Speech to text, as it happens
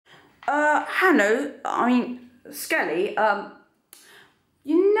Skelly,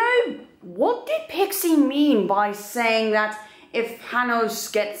 what did Pixie mean by saying that if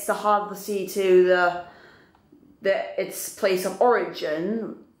Hanos gets the heart of the sea to its place of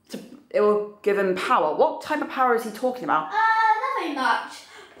origin, it will give him power? What type of power is he talking about? Nothing much.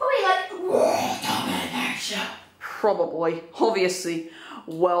 Probably like world domination. Probably. Obviously,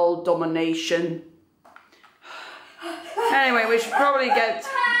 world domination. Anyway, we should probably get...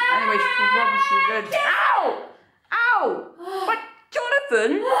 Anyway, we should get... Ow! Ow! What?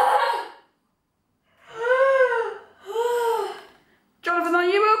 Jonathan? Jonathan, are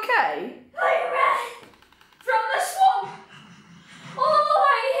you okay? I ran from the swamp all the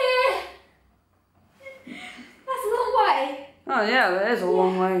way here. That's a long way. Oh yeah, it is a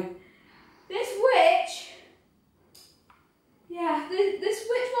long way. This witch... Yeah, this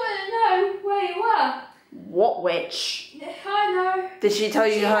witch wanted to know where you were. What witch? I know. Did she tell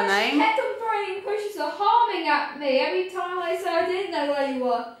you her name? She kept on throwing pushes or harming at me every time I said I didn't know where you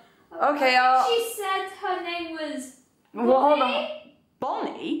were. Okay, She said her name was... Well, hold on.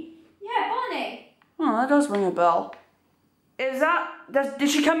 Bonnie? Yeah, Bonnie. Oh, that does ring a bell. Is that... Did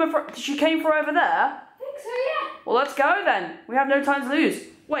she came from over there? I think so, yeah. Well, let's go then. We have no time to lose.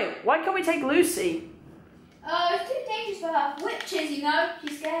 Wait, why can't we take Lucy? It's too dangerous for her. Witches, you know.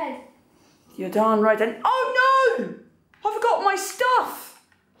 She's scared. You're darn right then. Oh no! I forgot my stuff!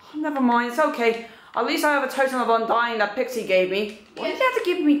 Oh, never mind, it's okay. At least I have a totem of undying that Pixie gave me. Why did you have to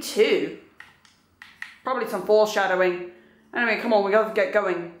give me two? Probably some foreshadowing. Anyway, come on, we gotta get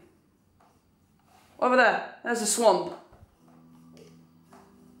going. Over there, there's a swamp.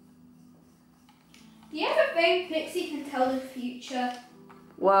 Do you ever think Pixie can tell the future?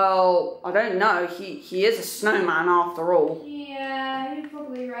 Well, I don't know. He is a snowman after all. Yeah, you're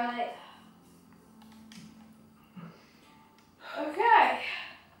probably right. Okay.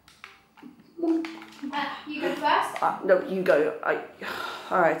 You go first? No, you go.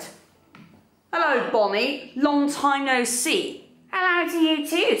 Alright. Hello, Bonnie. Long time no see. Hello to you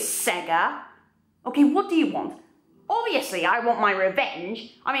too, Sega. Okay, what do you want? Obviously, I want my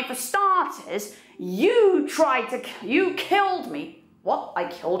revenge. I mean, for starters, you killed me. What? I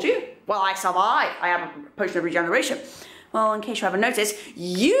killed you? Well, I survived. I have a potion of regeneration. Well, in case you haven't noticed,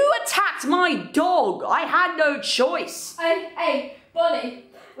 you attacked my dog. I had no choice. Hey, Bonnie,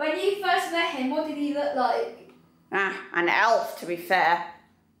 when you first met him, what did he look like? An elf, to be fair.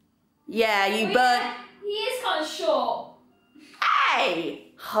 Yeah, you burnt... Yeah, he is kind of short. Hey!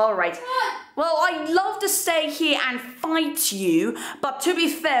 Alright. Well, I'd love to stay here and fight you, but to be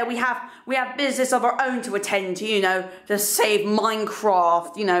fair, we have business of our own to attend to, you know, to save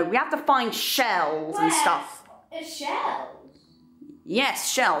Minecraft, you know. We have to find shells and stuff. Shells? Yes,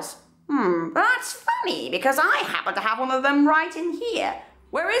 shells. But that's funny, because I happen to have one of them right in here.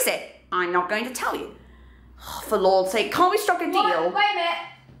 Where is it? I'm not going to tell you. Oh, for Lord's sake, can't we strike a deal? Wait a minute.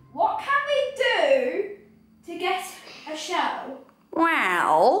 What can we do to get a shell?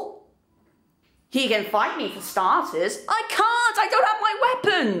 Well, he can fight me for starters. I can't. I don't have my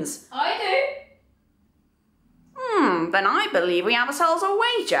weapons. I do. Then I believe we have ourselves a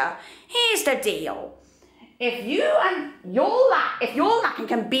wager. Here's the deal. If your lacking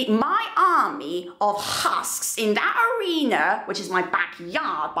can beat my army of husks in that arena, which is my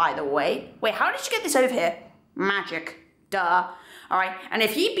backyard, by the way. Wait, how did you get this over here? Magic. Duh. Alright, and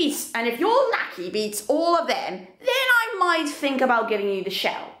if your lackey beats all of them, then I might think about giving you the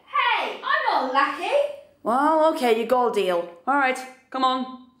shell. Hey, I'm not a lackey. Well, okay, you got a deal. Alright, come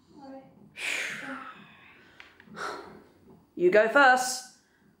on. Alright. You go first.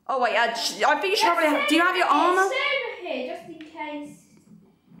 Oh wait, I think you should probably have... Do you have your armor? Stay over here, just in case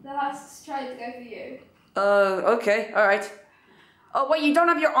the husks try to go for you. Okay, alright. Oh wait, you don't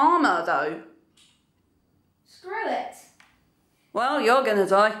have your armor though. Screw it. Well, you're gonna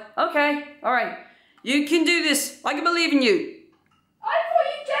die. Okay, alright. You can do this. I can believe in you. I thought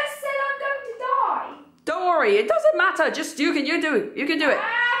you just said I'm going to die. Don't worry, it doesn't matter. Just you can do it. You can do it.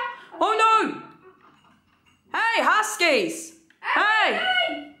 Oh no! Hey, huskies! Hey!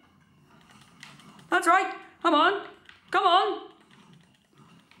 That's right. Come on. Come on.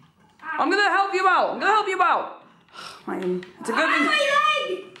 I'm gonna help you out. It's a good thing. My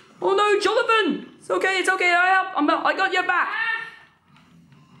leg! Oh no, Jonathan! It's okay. I got your back.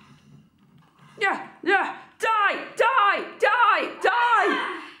 Yeah. Die!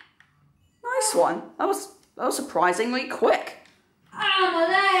 Nice one. That was surprisingly quick. My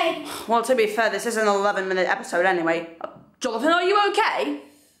leg! Well, to be fair, this is an 11-minute episode anyway. Jonathan, are you okay?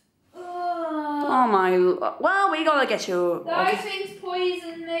 Oh my... Well, we gotta get you... Those things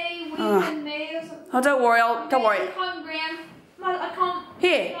poisoned me, weakened me or something. Oh, don't worry. I'm hungry. I can't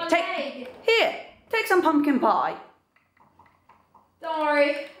Here, My take some pumpkin pie. Don't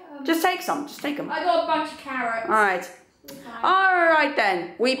worry. Just take some. Just take them. I got a bunch of carrots. All right. All right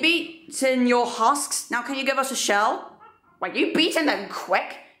then. We beaten your husks. Now can you give us a shell? Wait, you beaten them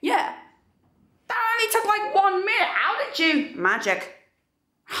quick? Yeah. That only took like 1 minute. How did you? Magic.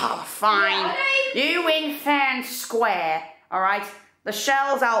 Oh, fine. You win fair and square. All right. The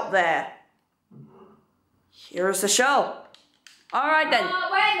shell's out there. Here's the shell. All right then.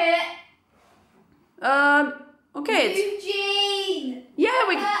 Wait a minute. Okay. Eugene. Yeah,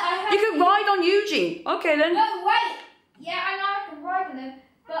 you could ride on Eugene. Okay then. No, wait. Yeah, I know I can ride on him,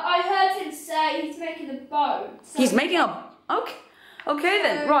 but I heard him say he's making a boat. So He's making a. Okay. Okay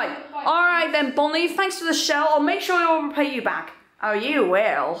then. Right. All right then, Bonnie. Thanks for the shell. I'll make sure I'll repay you back. Oh, you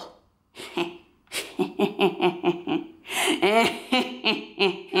will. Come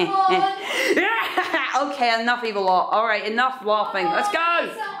on. Okay, enough evil lot. All right, enough laughing. Let's go.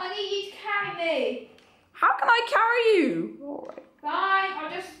 I need you to carry me. How can I carry you? All right. Fine,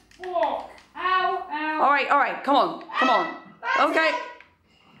 I'll just walk. Ow, ow. All right. Come on. Okay.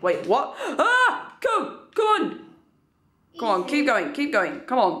 Wait, what? Ah! Go on. Come on, keep going.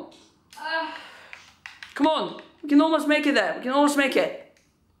 Come on. Come on. We can almost make it there.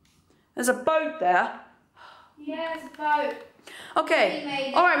 There's a boat there. Yeah, it's a boat.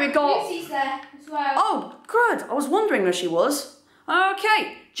 Okay. All right, we've got. Lucy's there as well. Oh, good. I was wondering where she was.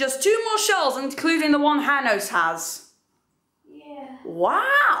 Okay, just 2 more shells, including the one Hanos has. Yeah.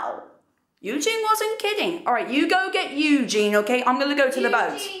 Wow. Eugene wasn't kidding. All right, you go get Eugene, okay? I'm going to go to the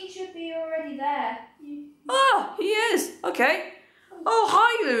boat. Eugene should be already there. Oh, he is. Okay. Oh,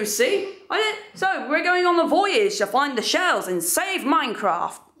 hi, Lucy. So, we're going on a voyage to find the shells and save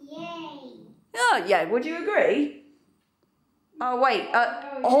Minecraft. Yay. Oh, yeah, would you agree? Oh, wait.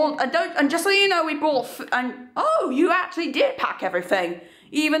 And just so you know, we brought... oh, you actually did pack everything.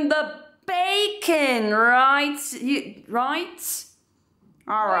 Even the bacon, right? Right?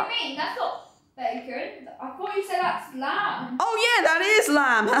 All right. What do you mean? That's not bacon. I thought you said that's lamb. Oh, yeah, that is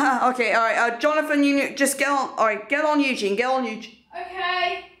lamb. Okay, all right. Jonathan, you just get on... All right, get on Eugene.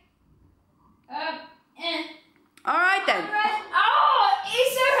 Okay. All right, then. Oh,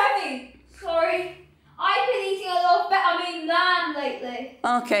 it's so heavy. Sorry. I've been eating a lot of lamb lately.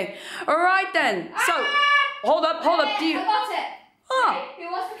 Okay. All right, then. So, hold up. I got it. Oh. Who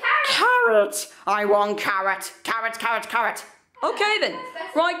wants the carrot? Carrot. I want carrot. Carrot. Okay, then.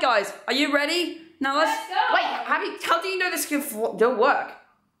 Right, guys. Are you ready? Now let's go. Wait, how do you know this can don't work?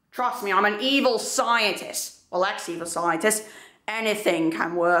 Trust me, I'm an evil scientist. Well, ex-evil scientist. Anything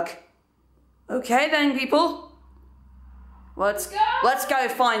can work. Okay, then, people. Let's go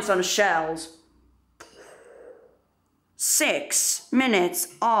find some shells. 6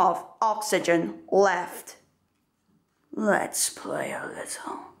 minutes of oxygen left. Let's play a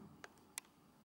little.